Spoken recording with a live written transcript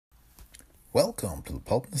Welcome to the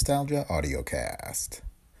Pulp Nostalgia Audiocast.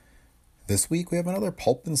 This week we have another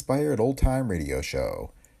pulp-inspired old-time radio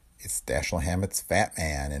show. It's Dashiell Hammett's Fat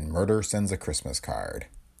Man in Murder Sends a Christmas Card.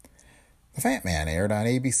 The Fat Man aired on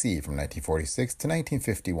ABC from 1946 to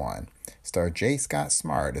 1951. Starred J. Scott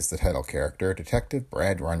Smart as the title character, Detective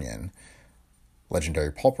Brad Runyon.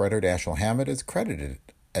 Legendary pulp writer Dashiell Hammett is credited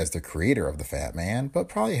as the creator of the Fat Man, but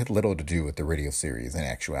probably had little to do with the radio series in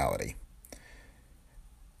actuality.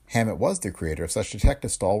 Hammett was the creator of such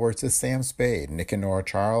detective stalwarts as Sam Spade, Nick and Nora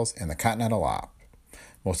Charles, and the Continental Op.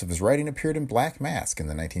 Most of his writing appeared in Black Mask in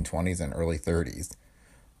the 1920s and early 30s.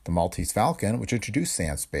 The Maltese Falcon, which introduced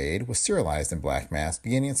Sam Spade, was serialized in Black Mask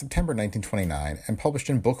beginning in September 1929 and published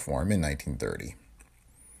in book form in 1930.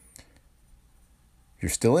 If you're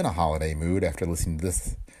still in a holiday mood after listening to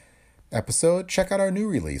this episode, check out our new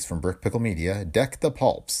release from Brick Pickle Media, Deck the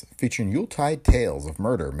Pulps, featuring Yuletide tales of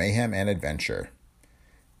murder, mayhem, and adventure.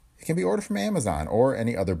 It can be ordered from Amazon or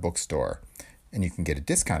any other bookstore, and you can get a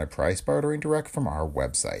discounted price by ordering direct from our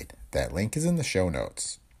website. That link is in the show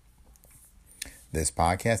notes. This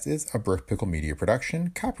podcast is a Brick Pickle Media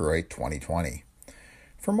production, copyright 2020.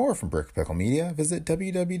 For more from Brick Pickle Media, visit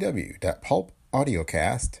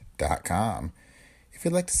www.pulpaudiocast.com. If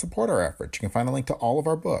you'd like to support our efforts, you can find a link to all of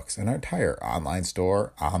our books and our entire online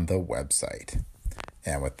store on the website.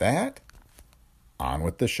 And with that, on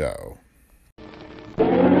with the show.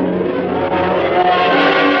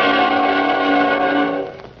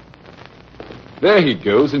 There he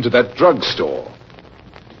goes into that drugstore.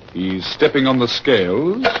 He's stepping on the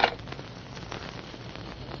scales.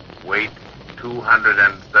 Weight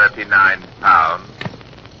 239 pounds.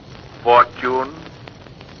 Fortune,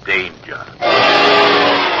 danger.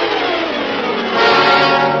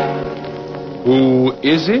 Who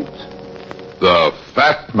is it? The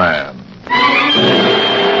Fat Man.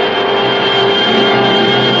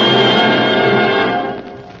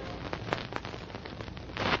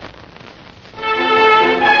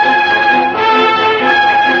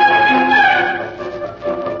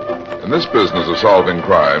 In this business of solving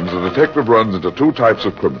crimes, the detective runs into two types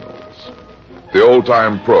of criminals: the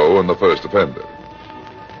old-time pro and the first offender.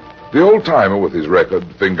 The old-timer with his record,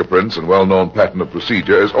 fingerprints, and well-known pattern of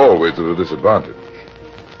procedure is always at a disadvantage.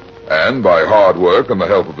 And by hard work and the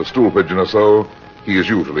help of a stool pigeon or so, he is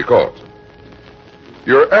usually caught.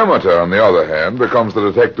 Your amateur, on the other hand, becomes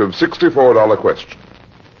the detective's $64 question.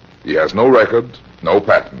 He has no record, no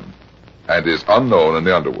pattern, and is unknown in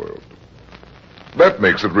the underworld. That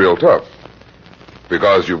makes it real tough,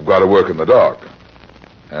 because you've got to work in the dark.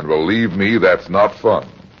 And believe me, that's not fun.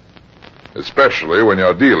 Especially when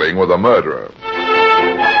you're dealing with a murderer.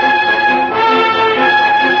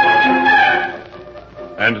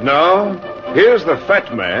 And now, here's the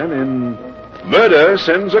Fat Man in Murder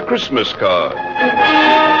Sends a Christmas Card.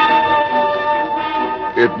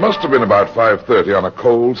 It must have been about 5:30 on a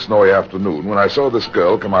cold, snowy afternoon when I saw this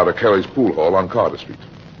girl come out of Kelly's pool hall on Carter Street.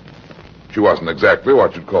 She wasn't exactly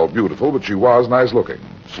what you'd call beautiful, but she was nice-looking,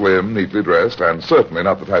 slim, neatly dressed, and certainly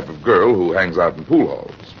not the type of girl who hangs out in pool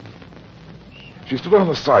halls. She stood on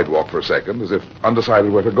the sidewalk for a second, as if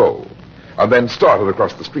undecided where to go, and then started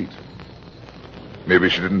across the street. Maybe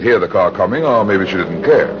she didn't hear the car coming, or maybe she didn't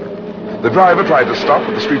care. The driver tried to stop,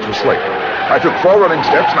 but the streets were slick. I took 4 running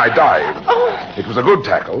steps, and I dived. Oh. It was a good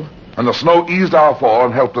tackle, and the snow eased our fall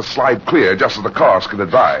and helped us slide clear just as the car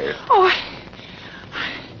skidded by. Oh,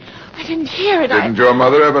 I didn't hear it. Didn't your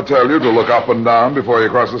mother ever tell you to look up and down before you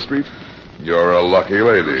cross the street? You're a lucky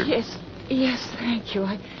lady. Yes, thank you.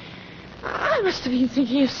 I must have been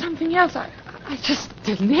thinking of something else. I just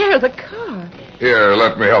didn't hear the car. Here,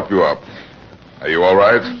 let me help you up. Are you all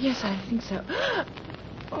right? Yes, I think so.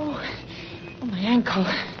 Oh, my ankle.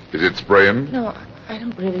 Is it sprained? No, I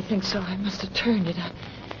don't really think so. I must have turned it.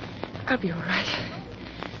 I'll be all right.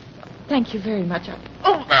 Thank you very much.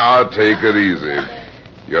 Now, take it easy.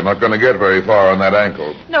 You're not going to get very far on that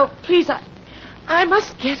ankle. No, please, I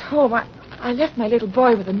must get home. I left my little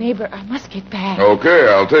boy with a neighbor. I must get back. Okay,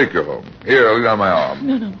 I'll take you home. Here, lean on my arm.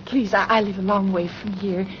 No, please, I live a long way from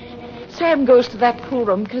here. Sam goes to that pool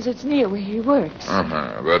room because it's near where he works.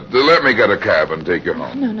 But let me get a cab and take you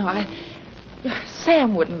home. No,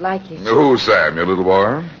 Sam wouldn't like it. Who's Sam, your little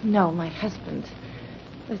boy? No, my husband.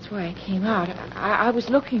 That's why I came out. I was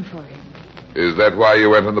looking for him. Is that why you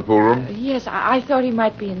went in the pool room? Yes, I thought he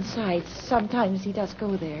might be inside. Sometimes he does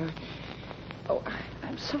go there. Oh,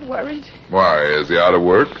 I'm so worried. Why, is he out of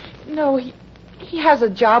work? No, he has a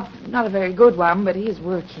job, not a very good one, but he is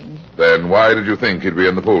working. Then why did you think he'd be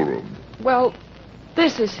in the pool room? Well,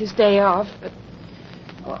 this is his day off, but...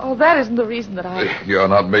 Oh, that isn't the reason that I... You're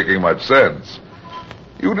not making much sense.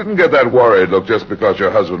 You didn't get that worried look just because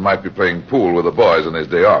your husband might be playing pool with the boys on his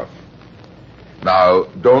day off. Now,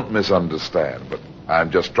 don't misunderstand, but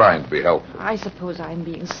I'm just trying to be helpful. I suppose I'm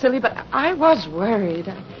being silly, but I was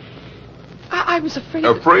worried. I was afraid.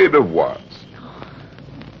 Afraid of what?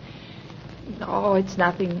 No, it's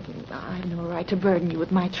nothing. I've no right to burden you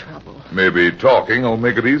with my trouble. Maybe talking will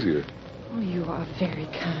make it easier. Oh, you are very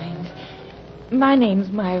kind. My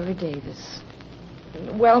name's Myra Davis.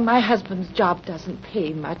 Well, my husband's job doesn't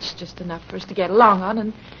pay much, just enough for us to get along on,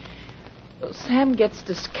 and Sam gets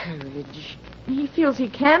discouraged. He feels he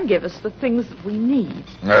can give us the things that we need.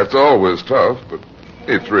 That's always tough, but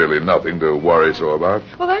it's really nothing to worry so about.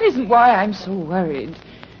 Well, that isn't why I'm so worried.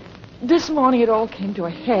 This morning it all came to a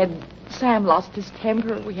head. Sam lost his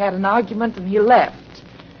temper. We had an argument, and he left.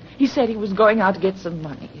 He said he was going out to get some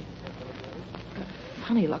money. Got a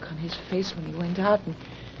funny look on his face when he went out, and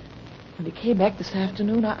when he came back this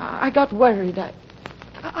afternoon, I got worried.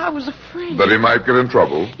 I was afraid. That he might get in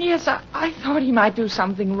trouble? Yes, I thought he might do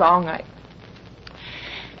something wrong.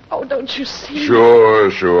 Oh, don't you see?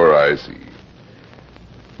 Sure, I see.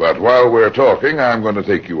 But while we're talking, I'm going to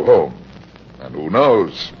take you home. And who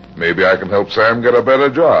knows, maybe I can help Sam get a better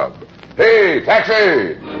job. Hey,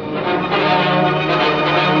 taxi!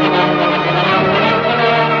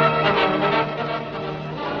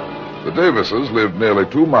 The Davises lived nearly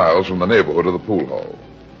 2 miles from the neighborhood of the pool hall.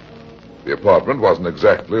 The apartment wasn't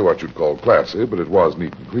exactly what you'd call classy, but it was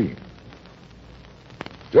neat and clean.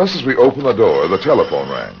 Just as we opened the door, the telephone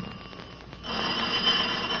rang.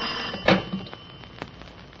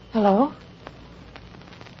 Hello?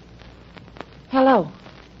 Hello?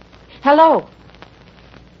 Hello?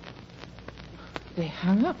 They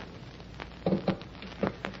hung up.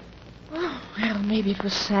 Oh, well, maybe it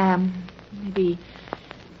was Sam. Maybe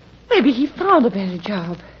he found a better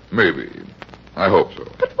job. Maybe. I hope so.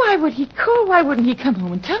 But why would he call? Why wouldn't he come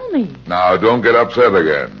home and tell me? Now, don't get upset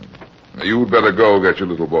again. You'd better go get your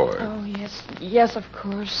little boy. Oh, yes. Yes, of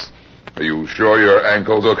course. Are you sure your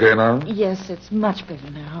ankle's okay now? Yes, it's much better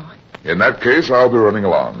now. In that case, I'll be running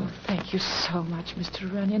along. Thank you so much,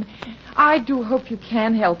 Mr. Runyon. I do hope you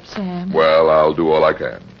can help Sam. Well, I'll do all I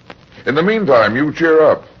can. In the meantime, you cheer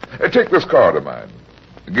up. Take this card of mine.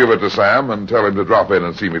 Give it to Sam and tell him to drop in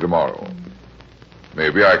and see me tomorrow.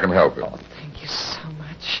 Maybe I can help him. Oh, thank you so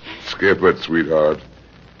much. Skip it, sweetheart.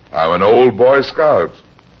 I'm an old Boy Scout.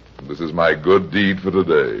 This is my good deed for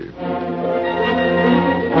today.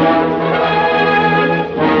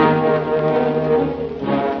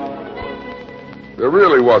 There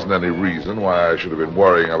really wasn't any reason why I should have been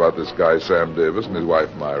worrying about this guy, Sam Davis, and his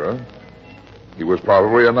wife, Myra. He was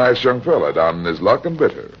probably a nice young fella, down in his luck and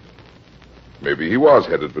bitter. Maybe he was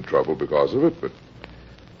headed for trouble because of it, but,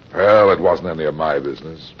 well, it wasn't any of my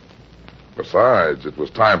business. Besides, it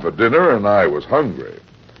was time for dinner, and I was hungry.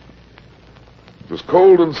 It was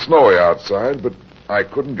cold and snowy outside, but I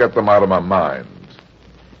couldn't get them out of my mind.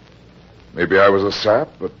 Maybe I was a sap,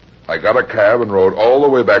 but I got a cab and rode all the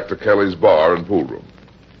way back to Kelly's bar and pool room.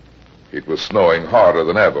 It was snowing harder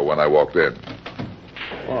than ever when I walked in.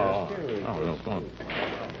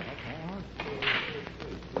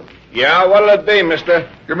 Yeah, what'll it be, mister?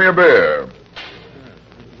 Give me a beer.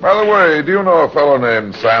 By the way, do you know a fellow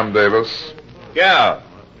named Sam Davis? Yeah,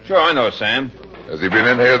 sure, I know Sam. Has he been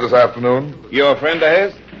in here this afternoon? You a friend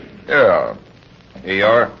of his? Yeah. Here you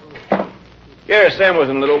are. Yeah, Sam was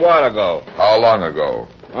in a little while ago. How long ago?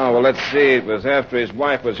 Oh, well, let's see. It was after his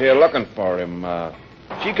wife was here looking for him.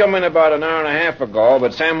 She come in about an hour and a half ago,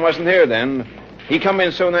 but Sam wasn't here then. He come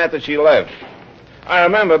in soon after she left. I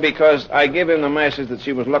remember because I gave him the message that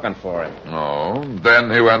she was looking for him. Oh,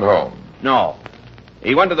 then he went home. No.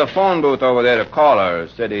 He went to the phone booth over there to call her.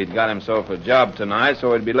 Said he'd got himself a job tonight,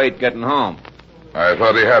 so he'd be late getting home. I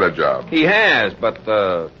thought he had a job. He has, but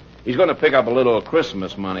he's going to pick up a little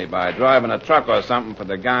Christmas money by driving a truck or something for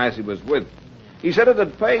the guys he was with. He said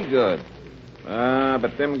it'd pay good.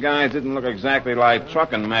 But them guys didn't look exactly like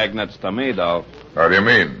trucking magnates to me, though. How do you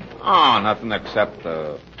mean? Oh, nothing except,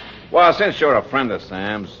 well, since you're a friend of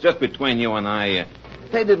Sam's, just between you and I,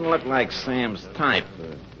 they didn't look like Sam's type.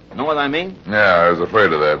 Know what I mean? Yeah, I was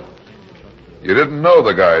afraid of that. You didn't know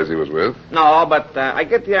the guys he was with? No, but I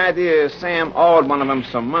get the idea Sam owed one of them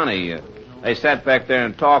some money. They sat back there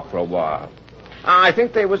and talked for a while. I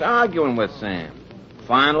think they was arguing with Sam.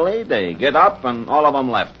 Finally, they get up and all of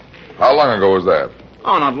them left. How long ago was that?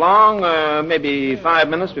 Oh, not long. Maybe 5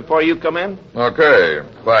 minutes before you come in. Okay,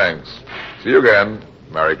 thanks. See you again.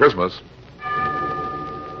 Merry Christmas.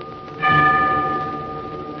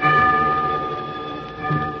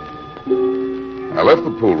 I left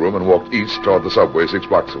the pool room and walked east toward the subway 6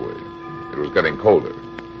 blocks away. It was getting colder.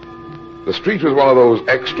 The street was one of those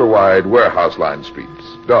extra-wide warehouse-lined streets,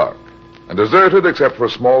 dark, and deserted except for a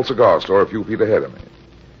small cigar store a few feet ahead of me.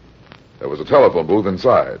 There was a telephone booth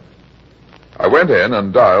inside. I went in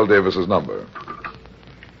and dialed Davis's number.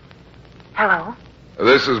 Hello?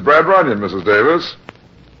 This is Brad Runyon, Mrs. Davis.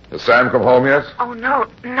 Has Sam come home yet? Oh,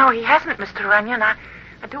 no, he hasn't, Mr. Runyon. I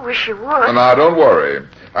do wish you would. Now, don't worry.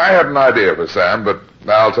 I had an idea for Sam, but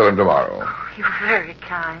I'll tell him tomorrow. Oh, you're very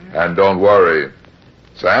kind. And don't worry.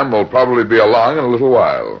 Sam will probably be along in a little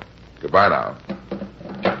while. Goodbye now.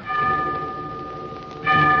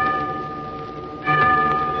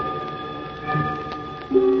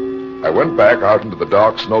 I went back out into the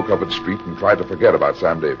dark, snow-covered street and tried to forget about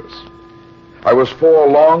Sam Davis. I was 4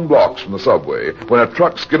 long blocks from the subway when a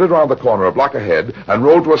truck skidded around the corner a block ahead and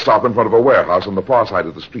rolled to a stop in front of a warehouse on the far side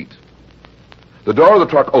of the street. The door of the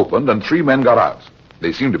truck opened and 3 men got out.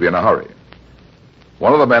 They seemed to be in a hurry.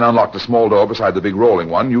 One of the men unlocked a small door beside the big rolling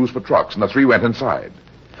one used for trucks, and the 3 went inside.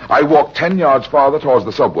 I walked 10 yards farther towards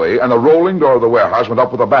the subway, and the rolling door of the warehouse went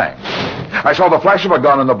up with a bang. I saw the flash of a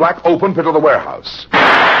gun in the black open pit of the warehouse.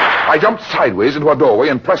 I jumped sideways into a doorway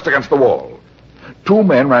and pressed against the wall. 2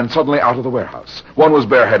 men ran suddenly out of the warehouse. One was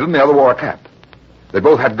bareheaded and the other wore a cap. They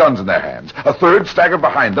both had guns in their hands. A third staggered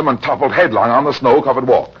behind them and toppled headlong on the snow-covered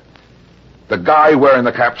walk. The guy wearing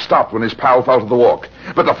the cap stopped when his pal fell to the walk.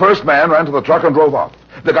 But the first man ran to the truck and drove off.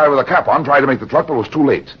 The guy with the cap on tried to make the truck, but was too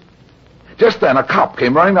late. Just then, a cop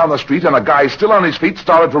came running down the street, and a guy still on his feet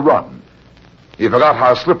started to run. He forgot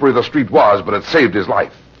how slippery the street was, but it saved his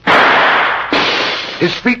life.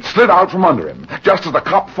 His feet slid out from under him, just as the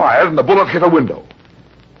cop fired and the bullet hit a window.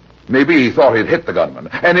 Maybe he thought he'd hit the gunman.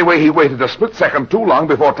 Anyway, he waited a split second too long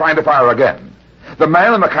before trying to fire again. The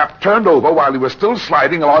man in the cap turned over while he was still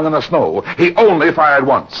sliding along in the snow. He only fired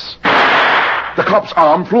once. The cop's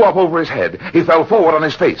arm flew up over his head. He fell forward on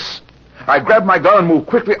his face. I grabbed my gun and moved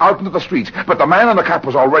quickly out into the street, but the man in the cap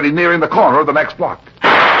was already nearing the corner of the next block.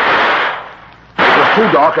 It was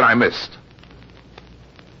too dark and I missed.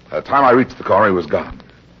 By the time I reached the corner, he was gone.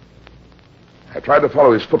 I tried to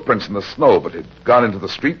follow his footprints in the snow, but he'd gone into the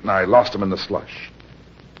street and I lost him in the slush.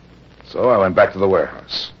 So I went back to the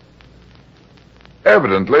warehouse.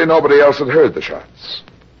 Evidently, nobody else had heard the shots.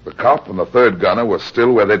 The cop and the third gunner were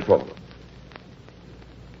still where they'd fallen.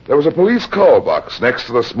 There was a police call box next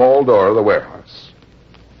to the small door of the warehouse.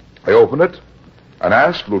 I opened it and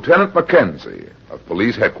asked Lieutenant Mackenzie of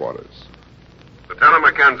police headquarters. Lieutenant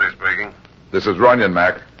Mackenzie speaking. This is Runyon,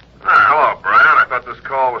 Mac. Hello, Brad. I thought this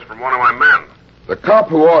call was from one of my men. The cop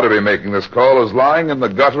who ought to be making this call is lying in the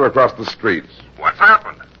gutter across the street. What's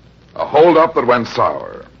happened? A holdup that went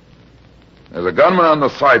sour. There's a gunman on the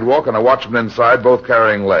sidewalk and a watchman inside, both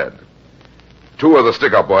carrying lead. 2 of the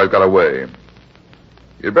stick-up boys got away.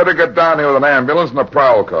 You'd better get down here with an ambulance and a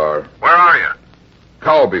prowl car. Where are you?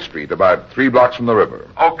 Colby Street, about 3 blocks from the river.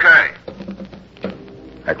 Okay.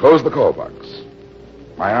 I closed the call box.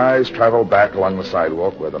 My eyes traveled back along the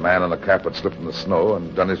sidewalk where the man in the cap had slipped in the snow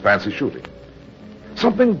and done his fancy shooting.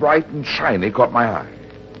 Something bright and shiny caught my eye.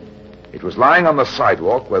 It was lying on the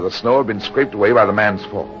sidewalk where the snow had been scraped away by the man's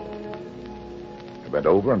fall. I bent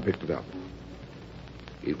over and picked it up.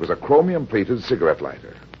 It was a chromium-plated cigarette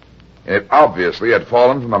lighter. And it obviously had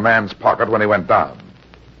fallen from the man's pocket when he went down.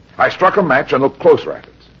 I struck a match and looked closer at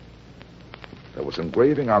it. There was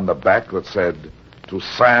engraving on the back that said, "To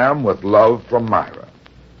Sam with love from Myra."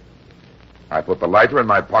 I put the lighter in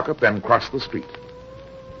my pocket, then crossed the street.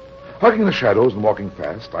 Hugging the shadows and walking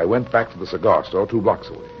fast, I went back to the cigar store 2 blocks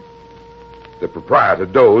away. The proprietor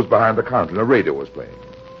dozed behind the counter and a radio was playing.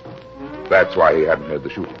 That's why he hadn't heard the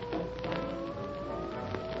shooting.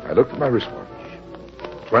 I looked at my wristwatch.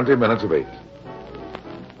 20 minutes of 8.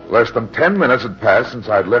 Less than 10 minutes had passed since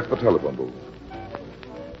I'd left the telephone booth.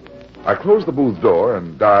 I closed the booth door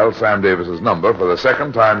and dialed Sam Davis's number for the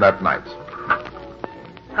second time that night.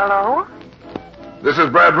 Hello? This is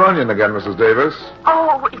Brad Runyon again, Mrs. Davis.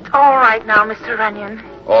 Oh, it's all right now, Mr. Runyon.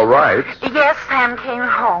 All right. Yes, Sam came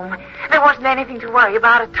home. There wasn't anything to worry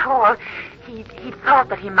about at all. He thought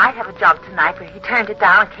that he might have a job tonight, but he turned it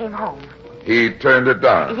down and came home. He turned it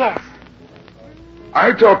down? Yes.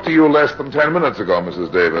 I talked to you less than 10 minutes ago,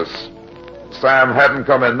 Mrs. Davis. Sam hadn't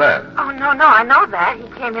come in then. Oh, no, I know that. He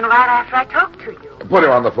came in right after I talked to you. Put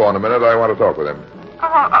him on the phone a minute. I want to talk with him.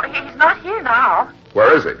 Oh, he's not here now.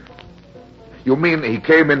 Where is he? You mean he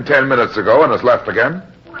came in 10 minutes ago and has left again?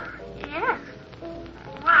 Yes.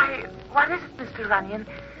 Why, what is it, Mr. Runyon?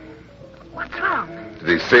 What's wrong? Did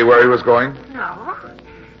he say where he was going? No.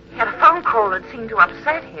 He had a phone call that seemed to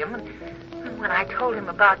upset him. And when I told him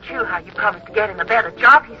about you, how you promised to get him a better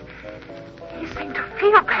job, he seemed to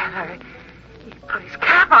feel better. He put his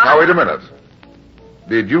cap on. Now, wait a minute.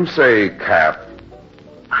 Did you say cap?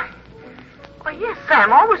 Well, yes,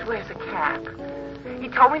 Sam always wears a cap. He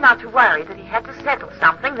told me not to worry, that he had to settle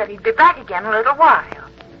something, that he'd be back again in a little while.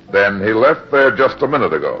 Then he left there just a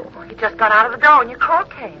minute ago. Well, he just got out of the door when your call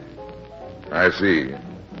came. I see.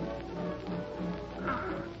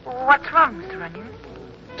 What's wrong, Mr. Runyon?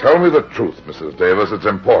 Tell me the truth, Mrs. Davis. It's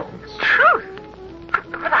important. Truth?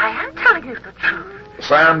 But I am telling you the truth.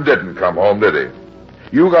 Sam didn't come home, did he?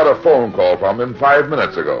 You got a phone call from him 5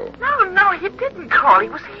 minutes ago. No, he didn't call. He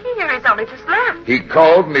was here. He's only just left. He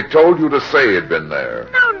called and he told you to say he'd been there.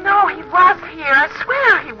 No, he was here. I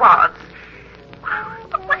swear he was.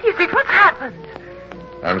 What do you think? What's happened?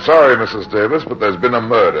 I'm sorry, Mrs. Davis, but there's been a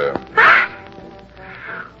murder. No.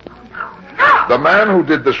 The man who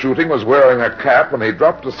did the shooting was wearing a cap and he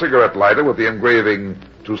dropped a cigarette lighter with the engraving,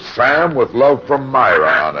 "To Sam with love from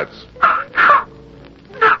Myra" on it. Oh,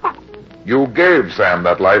 no. You gave Sam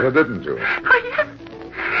that lighter, didn't you? Oh, yes.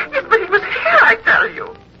 Yes, but he was here, I tell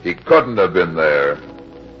you. He couldn't have been there.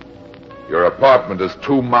 Your apartment is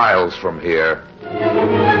 2 miles from here.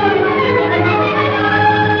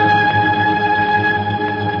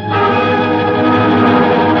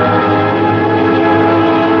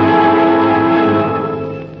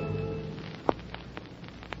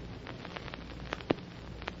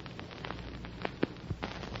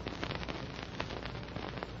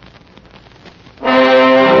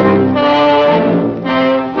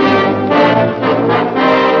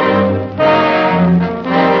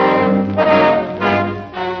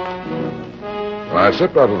 I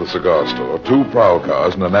stepped out of the cigar store. 2 prowl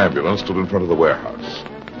cars and an ambulance stood in front of the warehouse.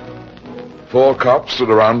 4 cops stood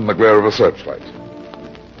around in the glare of a searchlight.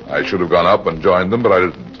 I should have gone up and joined them, but I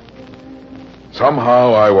didn't.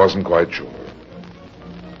 Somehow I wasn't quite sure.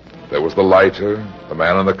 There was the lighter, the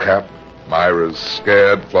man in the cap, Myra's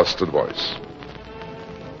scared, flustered voice.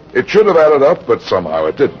 It should have added up, but somehow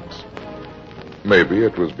it didn't. Maybe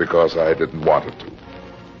it was because I didn't want it to.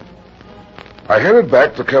 I headed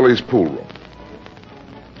back to Kelly's pool room.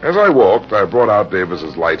 As I walked, I brought out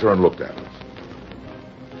Davis's lighter and looked at it.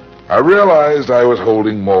 I realized I was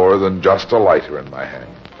holding more than just a lighter in my hand.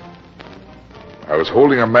 I was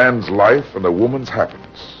holding a man's life and a woman's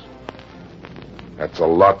happiness. That's a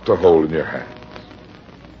lot to hold in your hands.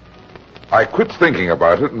 I quit thinking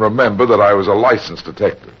about it and remembered that I was a licensed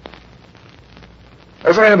detective.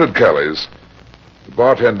 As I entered Kelly's, the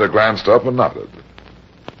bartender glanced up and nodded.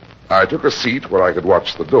 I took a seat where I could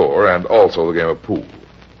watch the door and also the game of pool.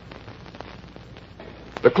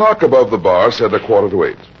 The clock above the bar said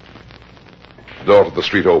 7:45. The door to the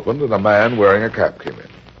street opened, and a man wearing a cap came in.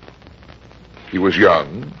 He was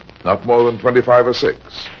young, not more than 25 or 6.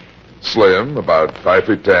 Slim, about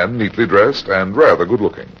 5'10", neatly dressed, and rather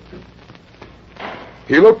good-looking.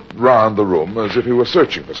 He looked round the room as if he were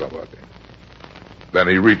searching for somebody. Then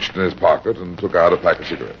he reached in his pocket and took out a pack of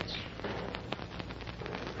cigarettes.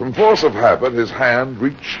 From force of habit, his hand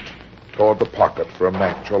reached toward the pocket for a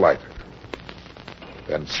match or lighter,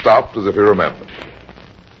 then stopped as if he remembered.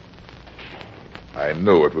 I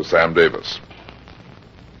knew it was Sam Davis.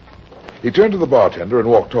 He turned to the bartender and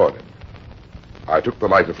walked toward him. I took the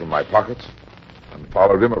lighter from my pocket and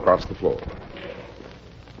followed him across the floor.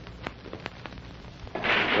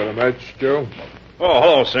 Got a match, Joe? Oh,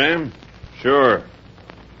 hello, Sam. Sure.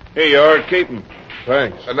 Here you are. Keep 'em.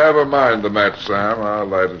 Thanks. Never mind the match, Sam. I'll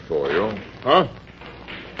light it for you. Huh?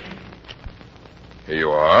 Here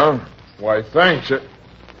you are. Why, thanks.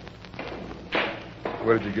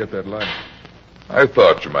 Where did you get that light? I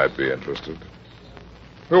thought you might be interested.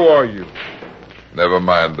 Who are you? Never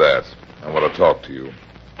mind that. I want to talk to you.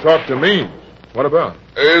 Talk to me. What about?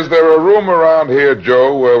 Is there a room around here,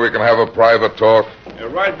 Joe, where we can have a private talk? You're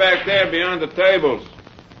right back there beyond the tables.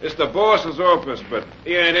 It's the boss's office, but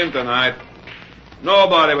he ain't in tonight.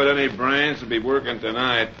 Nobody with any brains will be working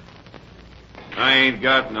tonight. I ain't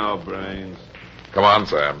got no brains. Come on,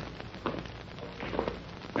 Sam.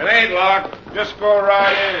 It ain't locked. Just go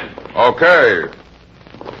right in. Okay.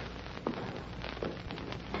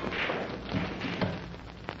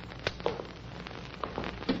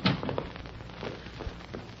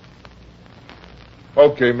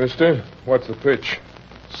 Okay, mister. What's the pitch?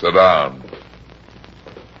 Sit down.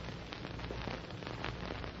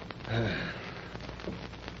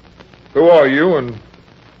 Who are you, and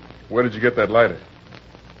where did you get that lighter?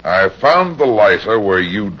 I found the lighter where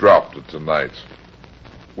you dropped it tonight.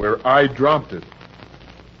 Where I dropped it.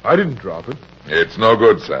 I didn't drop it. It's no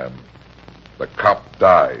good, Sam. The cop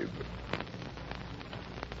died.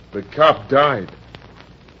 The cop died.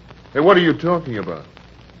 Hey, what are you talking about?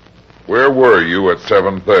 Where were you at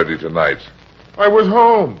 7:30 tonight? I was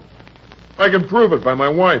home. I can prove it by my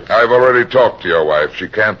wife. I've already talked to your wife. She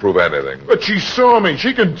can't prove anything. But she saw me.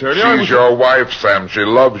 She can tell you. She's your wife, Sam. She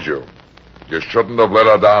loves you. You shouldn't have let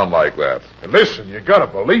her down like that. And listen, you gotta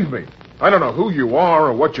believe me. I don't know who you are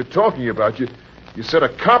or what you're talking about. You said a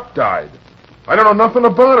cop died. I don't know nothing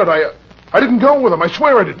about it. I didn't go with him. I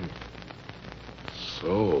swear I didn't.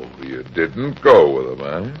 So, you didn't go with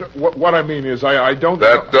him, huh? What I mean is, I don't...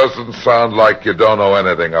 That doesn't sound like you don't know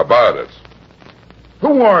anything about it.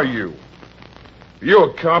 Who are you? Are you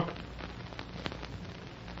a cop?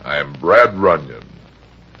 I'm Brad Runyon.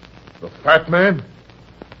 The fat man?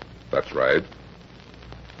 That's right.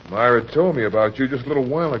 Myra told me about you just a little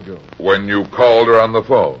while ago. When you called her on the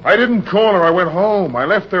phone. I didn't call her. I went home. I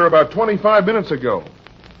left there about 25 minutes ago.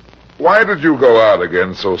 Why did you go out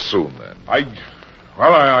again so soon, then?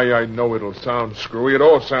 I know it'll sound screwy. It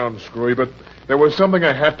all sounds screwy, but there was something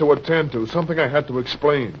I had to attend to, something I had to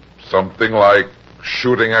explain. Something like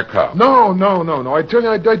shooting a cop. No. I tell you,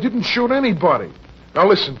 I didn't shoot anybody. Now,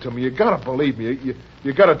 listen to me. You gotta believe me.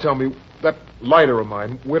 You gotta tell me, that lighter of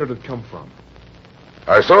mine, where did it come from?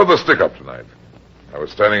 I saw the stick-up tonight. I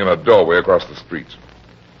was standing in a doorway across the street.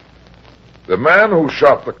 The man who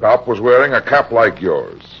shot the cop was wearing a cap like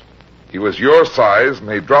yours. He was your size,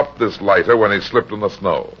 and he dropped this lighter when he slipped in the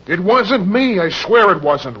snow. It wasn't me. I swear it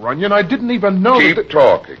wasn't, Runyon. I didn't even know Keep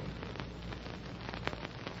talking.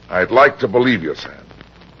 I'd like to believe you, Sam.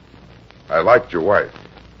 I liked your wife.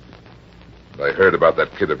 And I heard about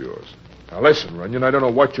that kid of yours. Now, listen, Runyon, I don't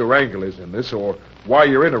know what your angle is in this or why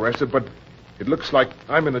you're interested, but it looks like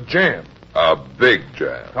I'm in a jam. A big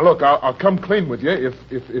jam. Now, look, I'll come clean with you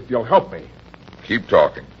if you'll help me. Keep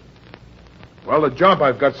talking. Well, the job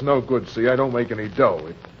I've got's no good, see. I don't make any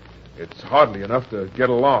dough. It's hardly enough to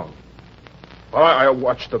get along. Well, I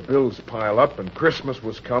watched the bills pile up, and Christmas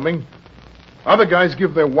was coming. Other guys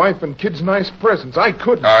give their wife and kids nice presents. I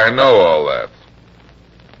couldn't. I know all that.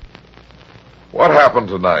 What happened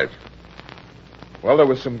tonight? Well, there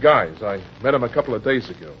were some guys. I met them a couple of days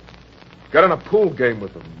ago. Got in a pool game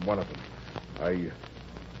with them, one of them. I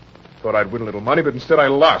thought I'd win a little money, but instead I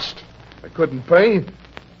lost. I couldn't pay,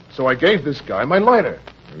 so I gave this guy my lighter.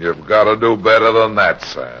 You've got to do better than that,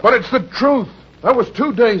 Sam. But it's the truth. That was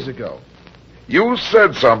 2 days ago. You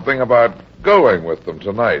said something about going with them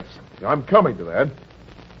tonight. I'm coming to that.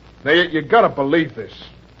 Now, you gotta believe this.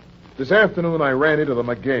 This afternoon, I ran into them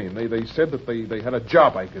again. They said that they had a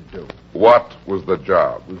job I could do. What was the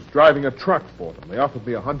job? I was driving a truck for them. They offered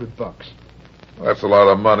me $100. That's a lot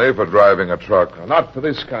of money for driving a truck. Now, not for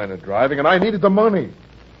this kind of driving, and I needed the money.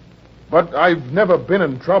 But I've never been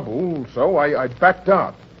in trouble, so I backed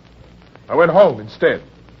out. I went home instead.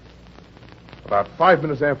 About 5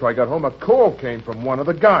 minutes after I got home, a call came from one of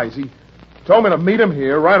the guys. He told me to meet him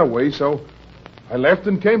here right away, so I left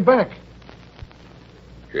and came back.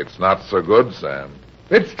 It's not so good, Sam.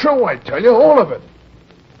 It's true, I tell you, all of it.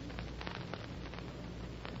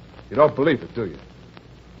 You don't believe it, do you?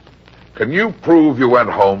 Can you prove you went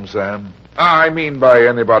home, Sam? I mean by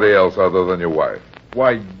anybody else other than your wife.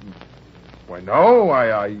 Why, no,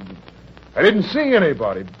 I didn't see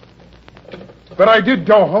anybody. But I did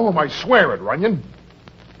go home, I swear it, Runyon.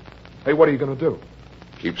 Hey, what are you going to do?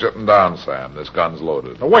 Keep sitting down, Sam. This gun's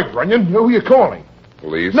loaded. Now, wait, Runyon. Who are you calling?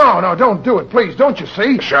 Police? No, don't do it, please. Don't you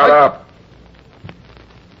see? Shut up.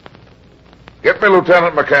 Get me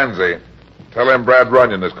Lieutenant Mackenzie. Tell him Brad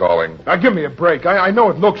Runyon is calling. Now, give me a break. I know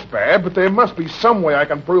it looks bad, but there must be some way I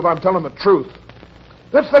can prove I'm telling the truth.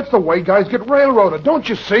 That's the way guys get railroaded, don't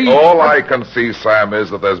you see? All I can see, Sam, is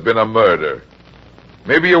that there's been a murder.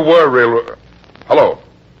 Maybe you were railroaded. Hello,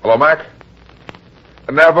 Mac?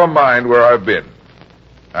 Never mind where I've been.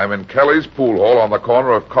 I'm in Kelly's pool hall on the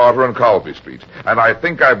corner of Carter and Colby Street, and I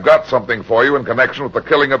think I've got something for you in connection with the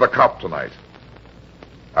killing of the cop tonight.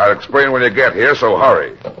 I'll explain when you get here, so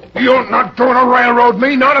hurry. You're not going to railroad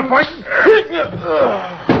me, not if I...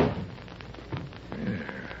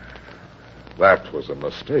 That was a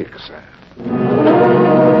mistake, Sam.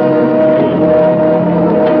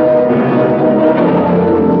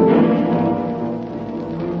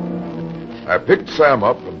 I picked Sam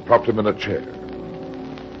up and propped him in a chair.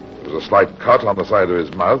 There was a slight cut on the side of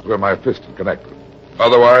his mouth where my fist had connected.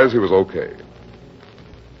 Otherwise, he was okay.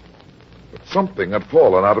 But something had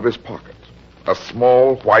fallen out of his pocket. A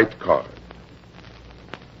small white card.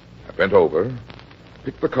 I bent over,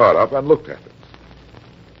 picked the card up, and looked at it.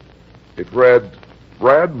 It read,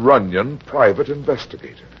 Brad Runyon, Private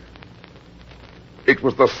Investigator. It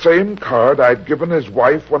was the same card I'd given his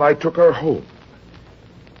wife when I took her home.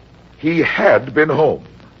 He had been home.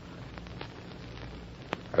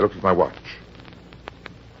 I looked at my watch.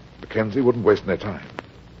 Mackenzie wouldn't waste any time.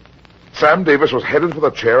 Sam Davis was headed for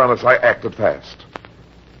the chair unless I acted fast.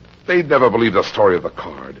 They'd never believe the story of the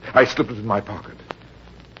card. I slipped it in my pocket.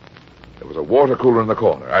 There was a water cooler in the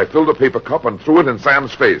corner. I filled a paper cup and threw it in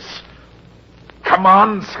Sam's face. Come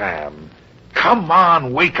on, Sam. Come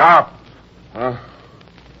on, wake up.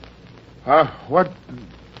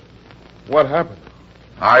 What happened?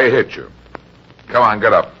 I hit you. Come on,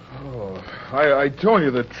 get up. Oh, I told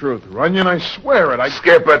you the truth, Runyon. I swear it.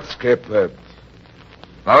 Skip it.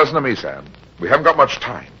 Now listen to me, Sam. We haven't got much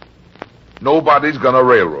time. Nobody's gonna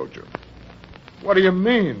railroad you. What do you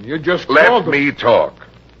mean? You just Let me talk.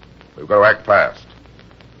 We've got to act fast.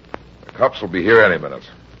 The cops will be here any minute.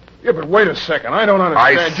 Yeah, but wait a second. I don't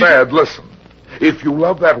understand. I said, listen. If you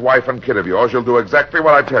love that wife and kid of yours, you'll do exactly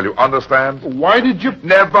what I tell you. Understand? Why did you...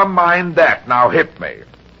 Never mind that. Now hit me.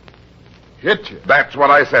 Hit you? That's what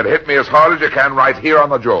I said. Hit me as hard as you can right here on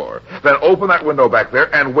the jaw. Then open that window back there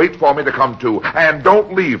and wait for me to come to. And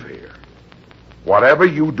don't leave here. Whatever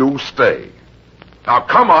you do, stay. Now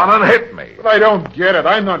come on and hit me. But I don't get it.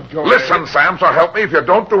 I'm not going... Listen, Sam, so help me. If you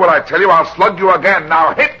don't do what I tell you, I'll slug you again.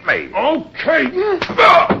 Now hit me. Okay.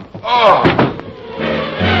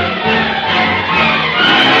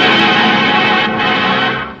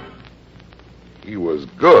 He was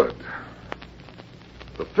good.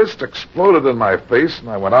 The fist exploded in my face, and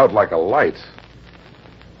I went out like a light.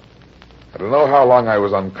 I don't know how long I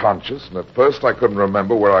was unconscious, and at first I couldn't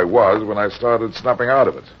remember where I was when I started snapping out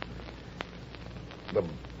of it. The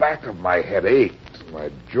back of my head ached, and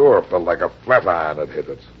my jaw felt like a flat iron had hit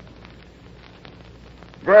it.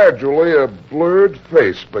 Gradually, a blurred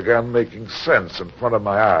face began making sense in front of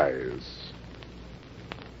my eyes.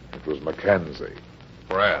 It was Mackenzie.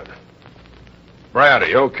 Brad, are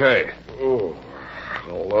you okay? Oh,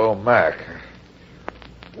 hello, Mac.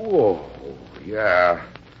 Oh, yeah.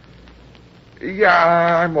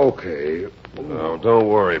 Yeah, I'm okay. No, don't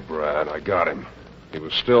worry, Brad. I got him. He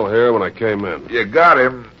was still here when I came in. You got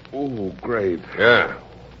him? Oh, great. Yeah.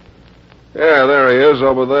 Yeah, there he is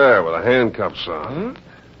over there with the handcuffs on.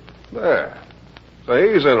 There. So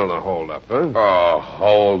he's in on the holdup, huh? Oh,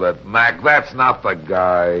 hold it, Mac. That's not the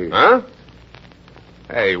guy. Huh?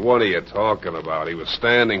 Hey, what are you talking about? He was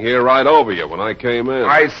standing here right over you when I came in.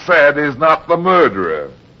 I said he's not the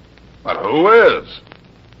murderer. But who is?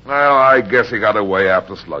 Well, I guess he got away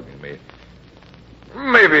after slugging me.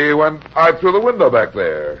 Maybe he went out through the window back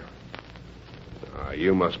there.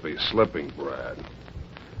 You must be slipping, Brad.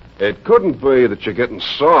 It couldn't be that you're getting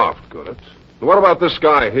soft, could it? What about this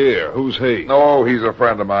guy here? Who's he? Oh, he's a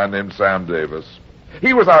friend of mine named Sam Davis.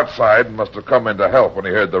 He was outside and must have come in to help when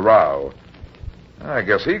he heard the row. I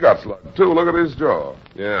guess he got slugged, too. Look at his jaw.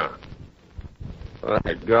 Yeah.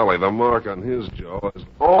 By golly, the mark on his jaw is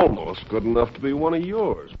almost good enough to be one of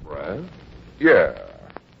yours, Brad. Yeah.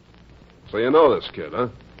 So you know this kid, huh?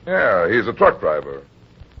 Yeah, he's a truck driver.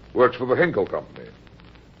 Works for the Hinkle Company.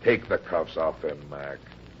 Take the cuffs off him, Mac.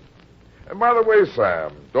 And by the way,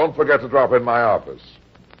 Sam, don't forget to drop in my office.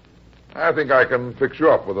 I think I can fix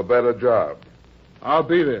you up with a better job. I'll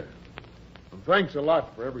be there. And thanks a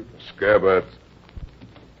lot for everything. Skip it.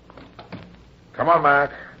 Come on,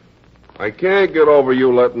 Mac. I can't get over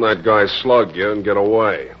you letting that guy slug you and get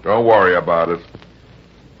away. Don't worry about it.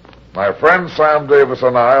 My friend Sam Davis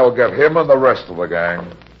and I will get him and the rest of the gang.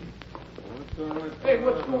 Hey,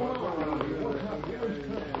 what's going on?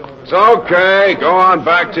 It's okay. Go on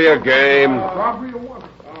back to your game. Robbery or what?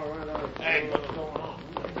 Hey, what's going on?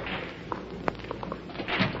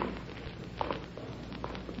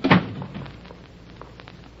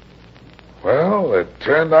 Well, it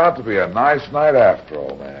turned out to be a nice night after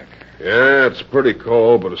all, Mac. Yeah, it's pretty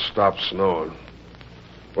cold, but it stopped snowing.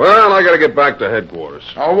 Well, I gotta get back to headquarters.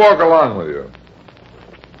 I'll walk along with you.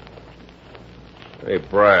 Hey,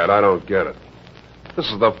 Brad, I don't get it. This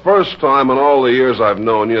is the first time in all the years I've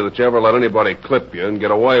known you that you ever let anybody clip you and get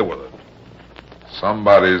away with it.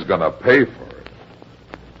 Somebody's gonna pay for it.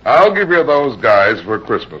 I'll give you those guys for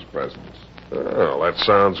Christmas presents. Well, that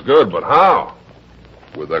sounds good, but how?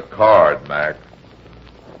 With a card, Mac.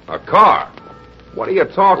 A car? What are you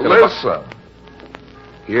talking about? Listen.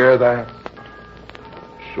 Hear that?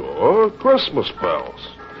 Sure, Christmas bells.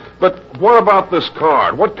 But what about this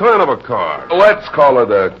card? What kind of a card? Let's call it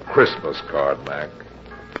a Christmas card, Mac.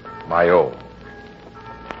 My own.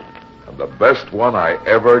 And the best one I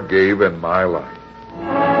ever gave in my life.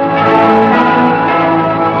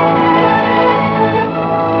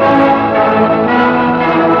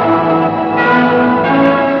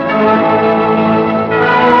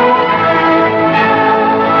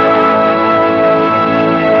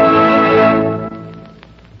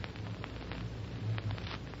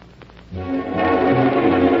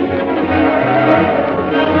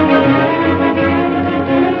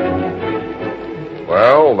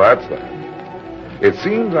 It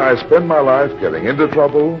seems I spend my life getting into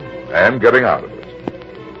trouble and getting out of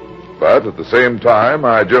it. But at the same time,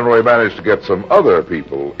 I generally manage to get some other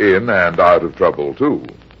people in and out of trouble, too.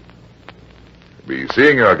 Be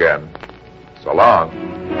seeing you again. So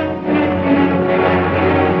long.